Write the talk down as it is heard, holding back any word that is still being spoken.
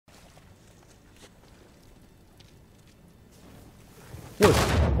喂，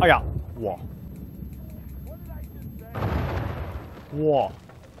哎呀，哇，哇！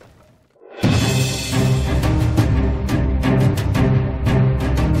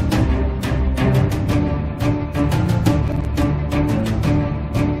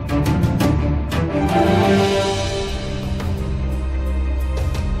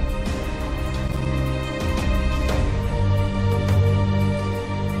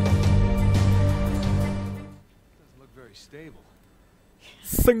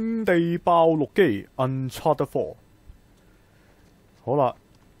聖地鮑陸基 UNCHARTER 4。好啦，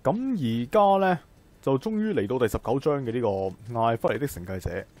咁而家呢，就終於嚟到第19章嘅呢個艾弗尼的承繼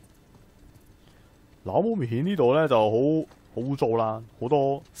者。嗱，好明顯呢度呢就好污糟啦，好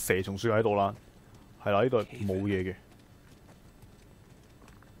多蛇蟲鼠喺度啦。係啦，呢度冇嘢嘅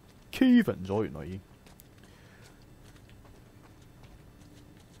 ，Kevin 咗原來已經。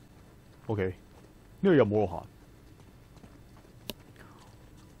OK， 呢度有冇路行？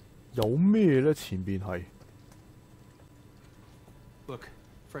有咩咧？前邊係 Look,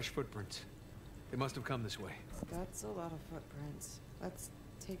 fresh footprints. They must have come this way. That's a lot of footprints. Let's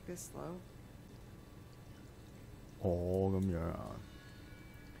take this slow. 哦，咁樣啊！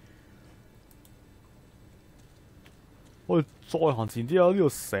我哋再行前啲啊！呢度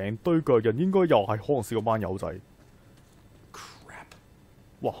成堆腳印，應該又係可能是嗰班友仔。Crap！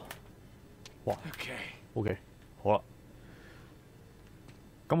 哇！哇 ！OK， 好啦。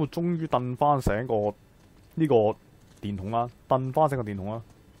咁我終於掟翻醒個呢個電筒啦，掟翻醒個電筒啦。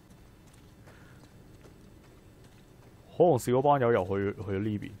可能是嗰班友又去咗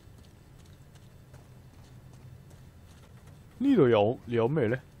呢邊。呢度有咩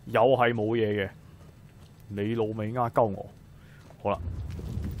咧？又係冇嘢嘅。你老味呃鳩我。好啦。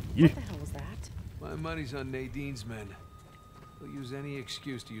咦？ My money's on Nadine's men. They'll use any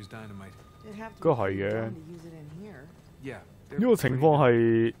excuse to use dynamite. 都係嘅。 Yeah. 呢個情況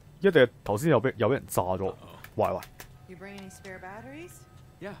係一定係頭先有俾人炸咗。喂喂。You bring any spare batteries?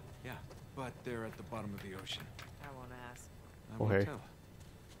 Yeah, yeah. But they're at the bottom of the ocean. I won't ask. I won't tell.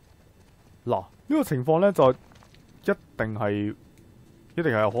 嗱，呢個情況咧就一定係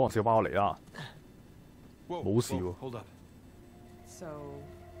有可能小包嚟啦。冇事喎。Hold up. So,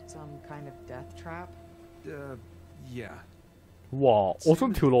 some kind of death trap? Yeah. 哇！我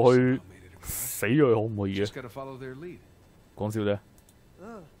想跳落去死咗佢可唔可以嘅？ Just gotta follow their lead. 講笑啫，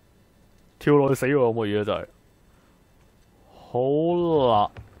跳落去死咗可唔可以咧？就係好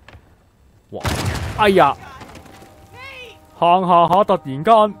啦，哇！哎呀，行下突然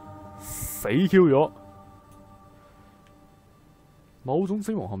間死 Q 咗，某種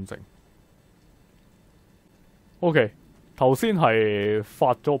死亡陷阱。OK， 頭先係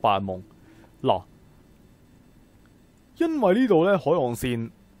發咗白日夢嗱，因為呢度咧海岸線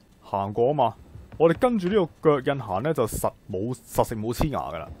行過啊嘛。我哋跟住呢個腳印行咧，就實食冇黐牙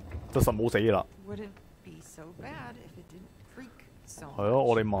噶啦，就實冇死噶啦。係咯，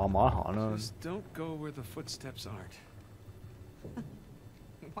我哋慢慢行啦。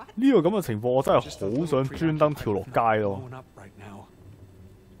呢個咁嘅情況，我真係好想專登跳落街咯。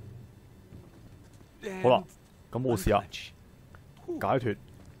好啦，咁冇事啊，解脫。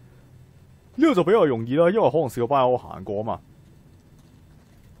呢個就比較容易啦，因為可能試過班友行過啊嘛。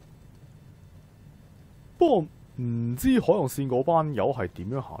不過唔知海岸線嗰班友係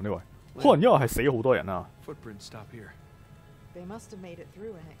點樣行呢？喂，可能因為係死咗好多人啊。可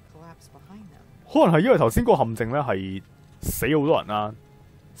能係因為頭先嗰個陷阱咧係死好多人啦，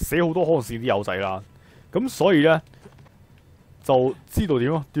死好多海岸線啲友仔啦，咁所以咧就知道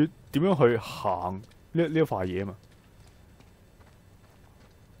點樣去行呢一塊嘢啊嘛。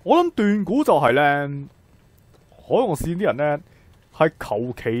我諗斷估就係咧，海岸線啲人咧係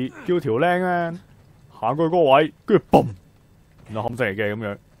求其叫條僆咧。行過去嗰個位，跟住嘣，然後陷阱嚟嘅咁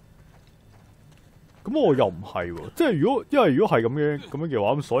樣。咁我又唔係喎，即係如果係咁樣嘅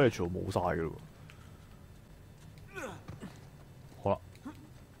話，咁所有嘢全部冇晒嘅咯。好啦，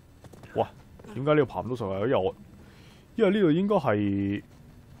哇，點解呢度爬唔到上去？因為呢度應該係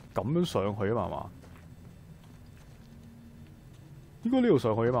咁樣上去啊嘛，係嘛？應該呢度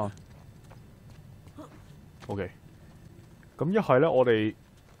上去啊嘛。OK， 咁一係咧，我哋。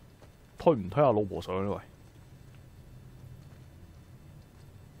推唔推下老婆上去呢？喂，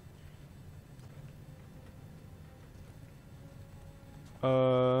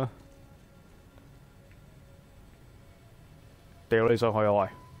掉你上去啊！喂，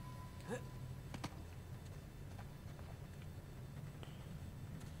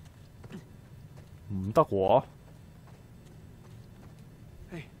唔得喎。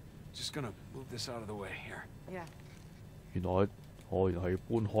原來。我原來係要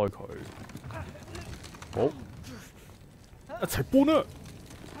搬開佢。好，一齊搬啦！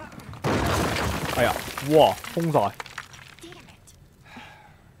哎呀，哇，封晒， I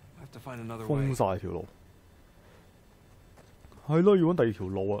have to find another 封 way. 晒條路。係咯，要揾第二條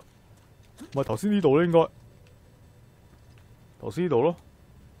路啊！咪頭先呢度咧，應該頭先呢度咯。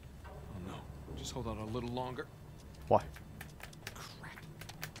 Oh no. Just hold on a little longer. 喂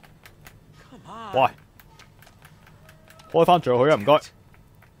Come on. 喂，開翻著佢啊！唔該，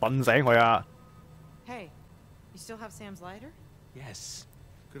笨醒佢啊！ Hey, you still have Sam's lighter? Yes.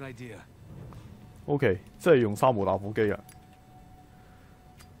 Good idea. OK， 即係用3號打火機啊！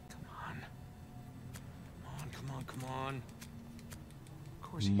 Come on. Come on, come on.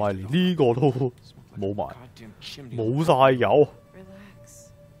 Of course 唔 you 係 can 連呢個都 Smoke like 冇 a 埋， goddamn chimney. 冇晒油。 Relax.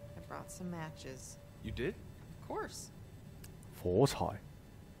 I brought some matches. You did? Of course. 火柴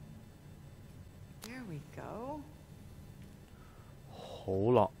There we go. 好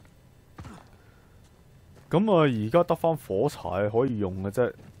啦，咁啊，而家得翻火柴可以用嘅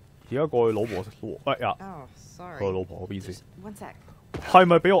啫。而家過去老婆，哎呀， Oh, sorry. 去老婆嗰邊先。 Just one sec. 係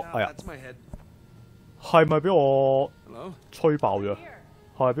咪俾我？ Oh, 哎呀， that's my head. 係咪俾我 Hello? 吹爆咗？ Here.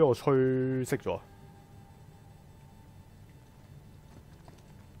 係咪俾我吹熄咗？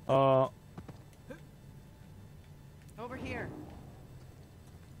誒 Over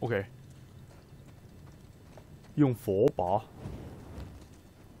here.，OK，用火把。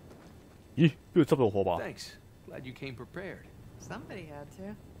咦？邊度執到火把？ Thanks. Glad you came prepared. Somebody had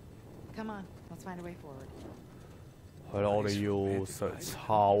to. Come on, let's find a way forward. 係啦，我哋要實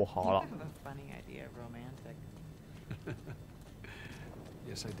抄下 You 啦。 have a funny idea of romantic.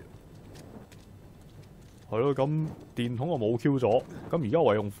 Yes, I do. 係咯，咁電筒我冇 Q 咗，咁而家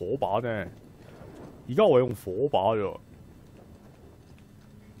我係用火把啫。而家我係用火把啫。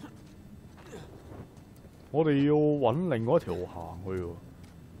我哋要揾另外一條路行去喎。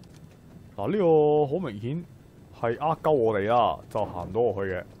嗱，呢個好明顯係鳩我哋啦，就行唔到過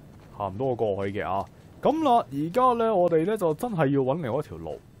去嘅，行唔到過去嘅啊。咁啦，而家咧我哋咧就真係要揾另外一條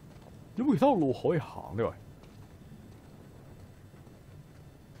路。有冇其他路可以行呢？喂？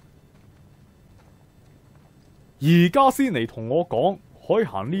而家先嚟同我講可以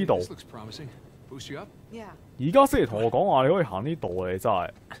行呢度， This looks promising. Boost you up? Yeah. 而家先嚟同我講話你可以行呢度啊！你真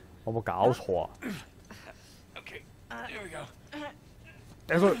係有冇搞錯啊？ Okay. There we go.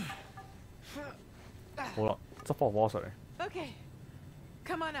 掟出去，好啦，執翻個火上嚟， Okay.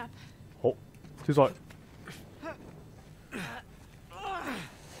 Come on up. 好，跳上去，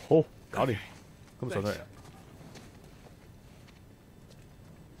好，搞掂，咁上咗嚟。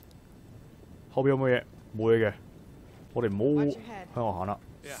後邊有冇嘢？冇嘢嘅，我哋唔 Watch 好 your head. 向我行啦，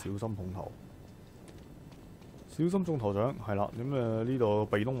 Yeah. 小心碰頭，小心中頭獎，係啦。咁呢度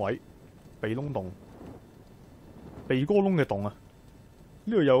鼻窿位，鼻窿洞，鼻哥窿嘅洞啊！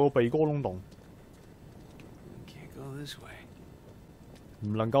呢度有個鼻哥窿洞， Can't go this way.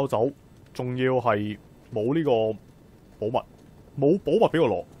 唔能夠走，仲要係冇呢個寶物，冇寶物俾我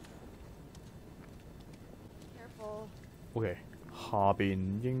攞。 Careful. OK， 下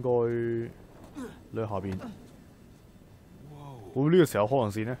邊應該你下邊， Whoa. 會呢個時候可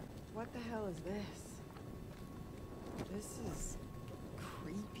能線呢？ What the hell is this? This is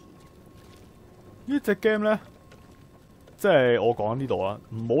creepy. 呢隻 game 咧，即係我講緊呢度啊，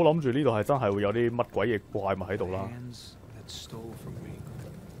唔好諗住呢度係真係會有啲乜鬼嘢怪物喺度啦。 Hands that stole from me.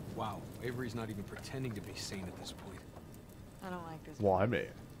 Wow, Avery's not even pretending to be sane at this point. I don't like this. 哇，係咩？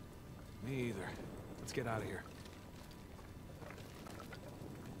 Me either. Let's get out of here.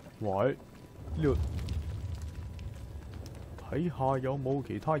 喂，呢度睇下有冇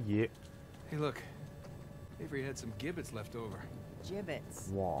其他嘢。 Hey, look. Avery had some gibbets left over.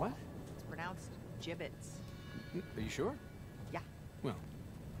 Gibbets. 哇 What? It's pronounced gibbets. Are you sure? Yeah. Well,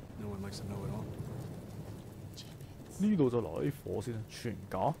 no one likes to know it all. Gibbets. 呢度就留啲火先，全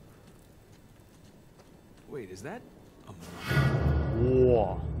架。 Wait, is that a mummy?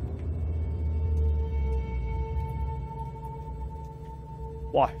 哇！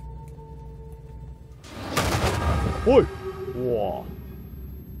喂！喂！哇！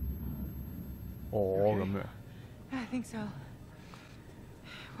哦，咁樣。 I think so.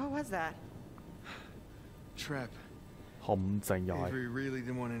 What was that? Trap. 陷阱又係 Avery really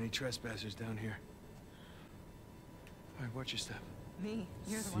didn't want any trespassers down here. All right, watch your step. Me.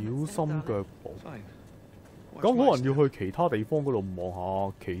 You're the 小 one that 心 stepped on 腳 it. 步。 Fine. Watch 咁 my 可能 step. 要去其他地方嗰度望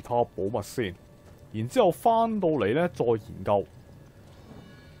下其他寶物先，然之後翻到嚟咧再研究。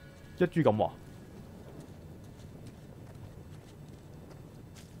一於咁話，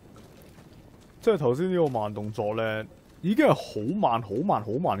即係頭先呢個慢動作咧，已經係好慢、好慢、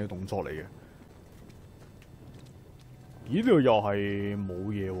好慢嘅動作嚟嘅。咦？呢度又係冇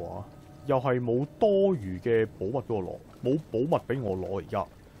嘢喎。又係冇多餘嘅寶物俾我攞，冇寶物俾我攞而家。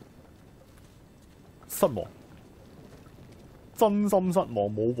失望，真心失望，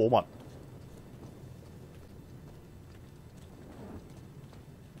冇寶物。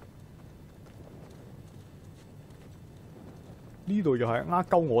呢度又係呃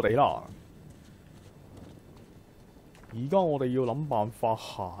鳩我哋啦。而家我哋要諗辦法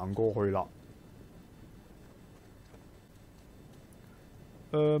行過去啦。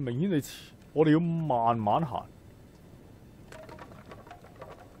明顯地，我哋要慢慢行。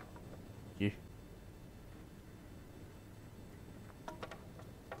咦？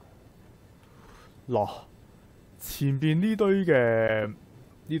嗱，前邊呢堆嘅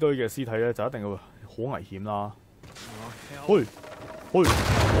屍體咧，就一定會好危險啦。喂，喂，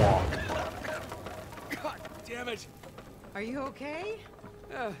哇 God damn it! Are you okay?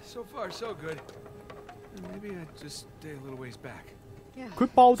 Yeah, so far so good. Maybe I just stay a little ways back. Yeah. 佢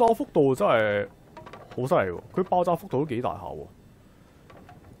爆炸幅度真係好犀利喎！佢爆炸幅度都幾大下喎。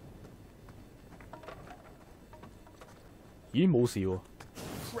咦，冇事喎。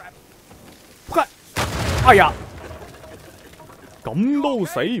哎呀，咁都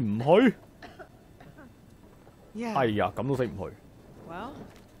死唔去？ Yeah. 哎呀，咁都死唔去。 Well,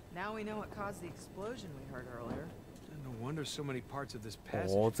 now we know what caused the explosion we heard earlier. No wonder so many parts of this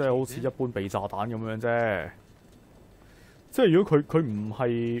passage. 哦，即係好似一般被炸彈咁樣啫。即係如果佢唔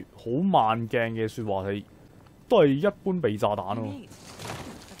係好慢鏡嘅説話，係都係一般被炸彈咯。Neat.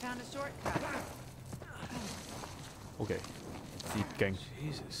 I found a shortcut. OK， 捷徑。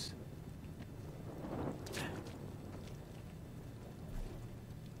 Jesus.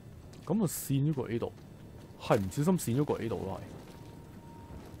 咁啊，跣咗過呢度，係唔小心跣咗過呢度都係。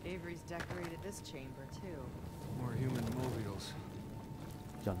 Avery's decorated this chamber too. More human mobiles.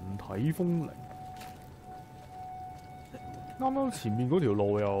 人體風鈴。啱啱前面嗰條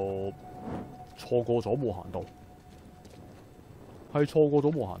路又錯過咗冇行到，係錯過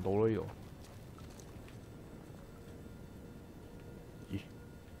咗冇行到咯呢度。咦？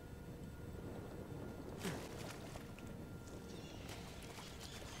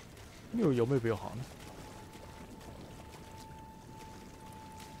呢度有咩俾我行呢？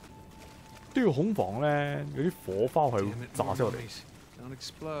都要恐防咧，有啲火花係會 Damn it, 炸 more 死我哋。 mummies. Don't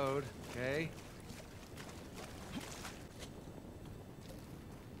explode, okay?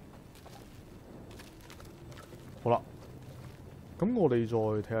 好啦，咁我哋再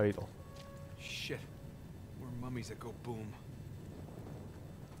睇下呢度。 Shit. More mummies that go boom.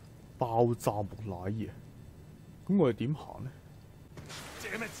 爆炸木乃伊啊！咁我哋點行呢？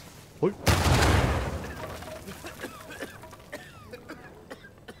 Damn it! 喂，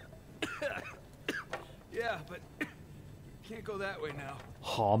 Yeah, but can't go that way now.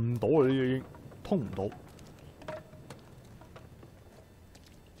 行唔到啊！呢啲已經通唔到。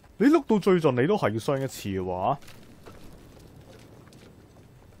你碌到最盡，你都係要傷一次嘅話。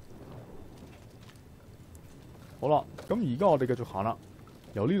好啦，咁而家我哋繼續行啦，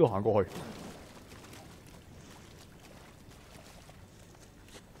由呢度行過去。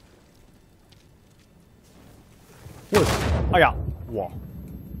喂，哎呀，哇，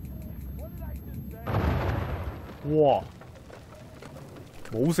哇，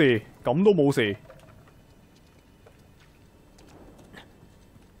冇事，咁都冇事，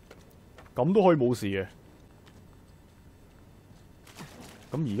咁都可以冇事嘅。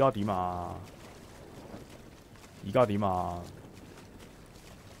咁而家點啊？而家點啊？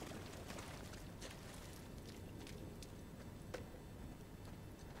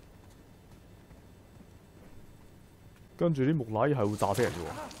跟住啲木乃伊係會炸死人嘅喎。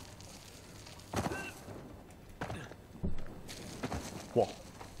哇！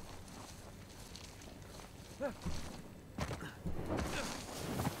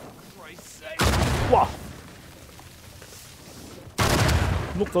哇！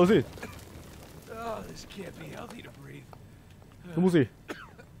碌走先。 Oh, this can't be healthy to breathe. 有冇事？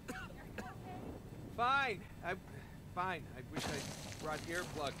 Fine. Fine. I wish I brought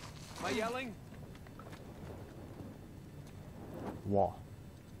earplugs. Am I yelling? 哇！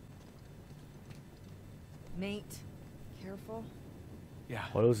 Nate, careful. Yeah.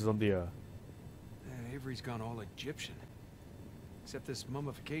 我都小心啲啊！ Avery's gone all Egyptian. Except this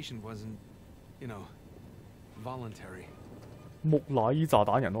mummification wasn't, you know, voluntary. 木乃伊炸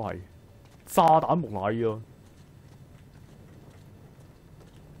彈人都係炸彈木乃伊咯。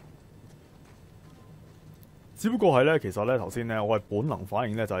只不過係咧，其實咧頭先咧，我係本能反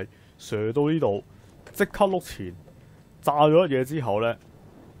應咧，就係射到呢度，即刻碌前，炸咗一嘢之後咧，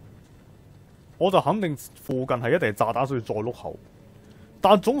我就肯定附近係一定係炸彈，所以再碌後。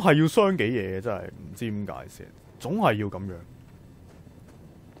但總係要傷幾嘢嘅，真係唔知點解先，總係要咁樣。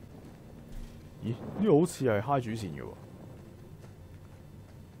咦？呢個好似係嗨主線嘅喎。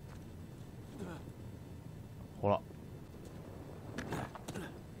好啦，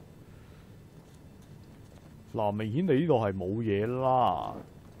嗱，明顯地呢度係冇嘢啦。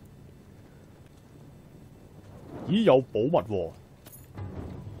咦？有寶物喎？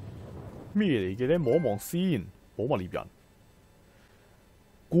咩嚟嘅咧？望一望先。寶物獵人，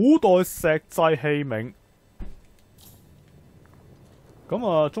古代石製器皿。咁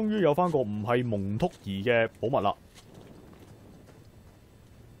啊，終於有翻個唔係蒙突兒嘅寶物啦。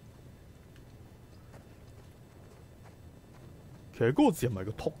其實嗰個字係咪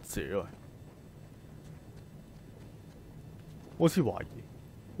個突字啊？我好似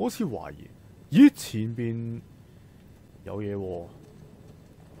懷疑，咦？前邊有嘢喎。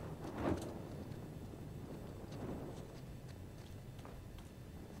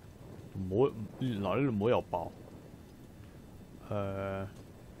唔好嗱，呢度唔好又爆。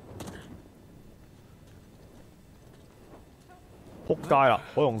仆街啦！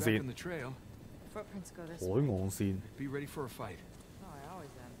海岸線，Footprints go this 海 way. 岸線。 Be ready for a fight. Oh, I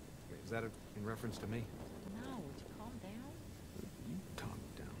always am. Is that in reference to me? No, would you calm down? You calm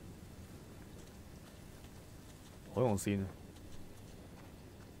down. 海岸線啊！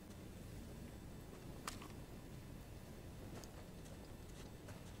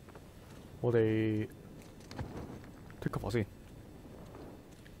我哋 take cover 先。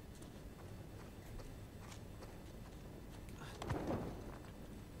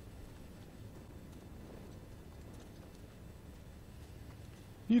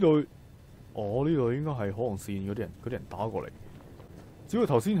呢度，呢度應該係海岸線嗰啲人打過嚟。只不過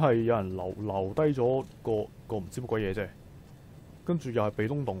頭先係有人留低咗個唔知乜鬼嘢啫，跟住又係被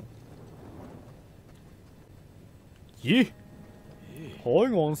東洞。咦？海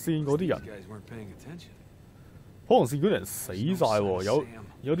岸線嗰啲人， These guys weren't paying attention. 海岸線嗰啲人死晒喎，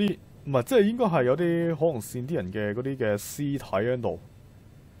有啲唔係，即係應該係有啲海岸線啲人嘅嗰啲嘅屍體喺度。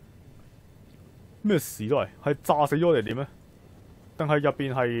咩事都係炸死咗定係點咧？定係入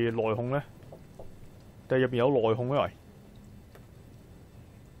邊係內訌咧？定係入邊有內訌咧？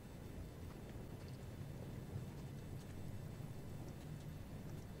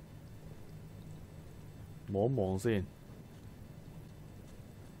望一望先。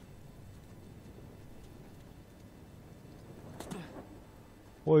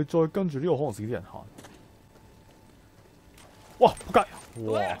我哋再跟住呢個海岸線啲人行。哇！仆街！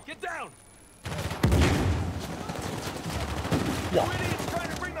哇！ Get down! 哇！ Idiots trying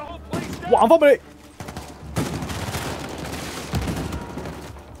to bring the whole place down. 還翻俾你，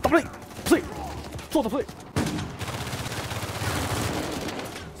揼你，死，捉揼你，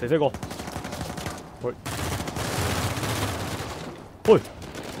射死個，喂，喂，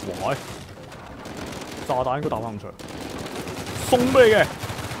哇！炸彈應該打翻咁長，送俾你嘅，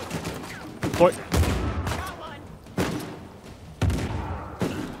喂，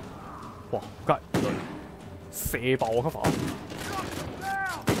哇！街射爆我 cover。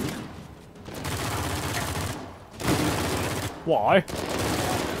喂！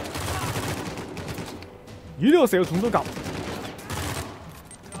咦？呢個射到重裝甲，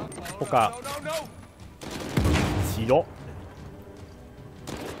仆街啊！遲咗。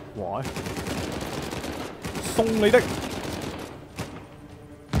喂！送你的，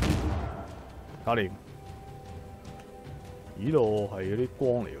搞掂。呢度係嗰啲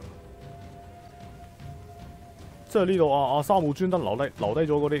光嚟㗎，即係呢度阿沙姆專登留低咗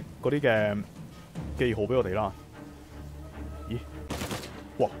嗰啲嘅記號俾我哋啦。咦？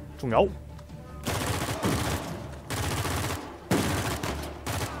哇！仲有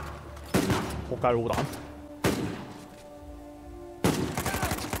仆街老蛋！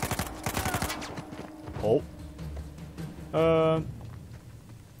好，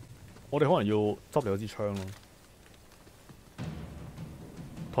我哋可能要執你嗰支槍咯。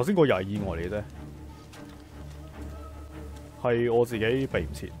頭先個又係意外嚟嘅啫，係我自己避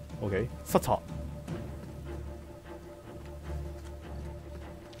唔切。OK， 失策。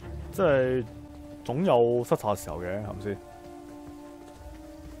即係總有失策嘅時候嘅，係咪先？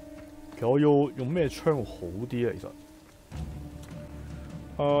其實我要用咩槍會好啲咧？其實，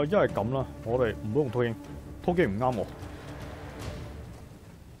一係咁啦，我哋唔好用拖機，拖機唔啱我，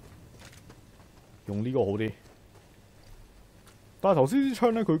用呢個好啲。但係頭先啲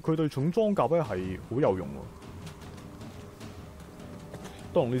槍咧，佢對重裝甲咧係好有用喎。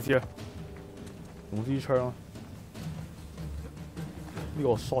都用呢支啊，用呢支槍啦。呢個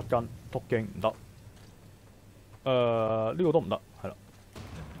shotgun 突擊唔得，呢個都唔得，係啦。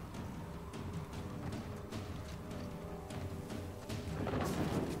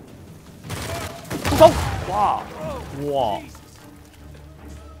出手！哇！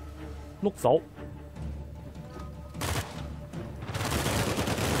碌手。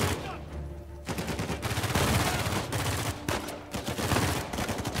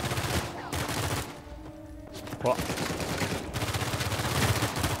好啦，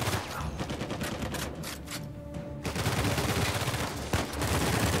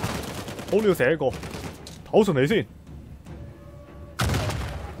好，你要射一個，唞順嚟先。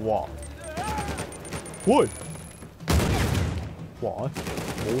哇！喂！哇！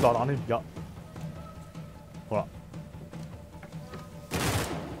冇炸彈添而家。好啦，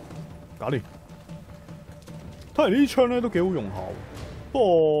搞掂。睇嚟呢啲槍咧都幾好用下，不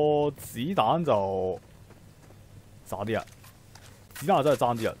過子彈就渣啲啊！子彈真係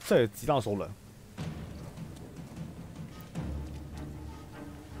爭啲啊，即係子彈數量。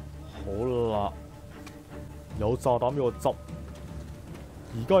好啦，有炸彈俾我執，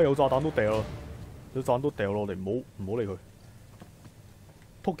而家有炸彈都掉啦，有炸彈都掉落嚟，唔好理佢。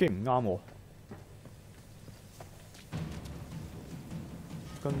突擊唔啱我，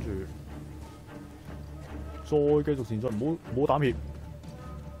跟住再繼續前進，唔好膽怯。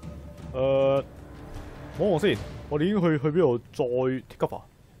望先，我哋已經去邊度再 take cover？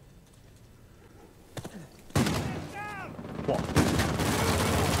 哇！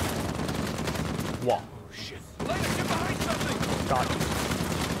哇！加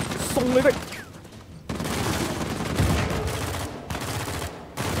送你的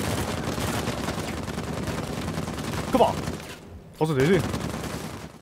，cover！ 我順嚟先。